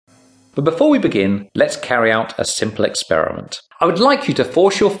But before we begin, let's carry out a simple experiment. I would like you to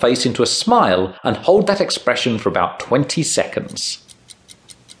force your face into a smile and hold that expression for about 20 seconds.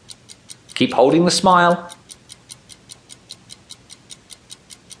 Keep holding the smile.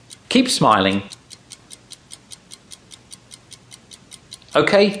 Keep smiling.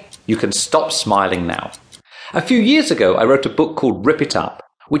 Okay, you can stop smiling now. A few years ago, I wrote a book called Rip It Up,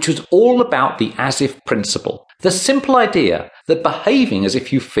 which was all about the as-if principle. The simple idea that behaving as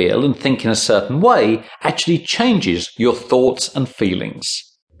if you feel and think in a certain way actually changes your thoughts and feelings.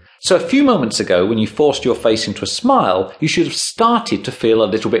 So a few moments ago, when you forced your face into a smile, you should have started to feel a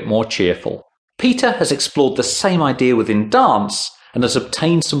little bit more cheerful. Peter has explored the same idea within dance and has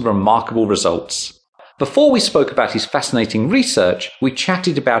obtained some remarkable results. Before we spoke about his fascinating research, we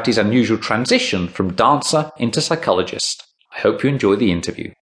chatted about his unusual transition from dancer into psychologist. I hope you enjoy the interview.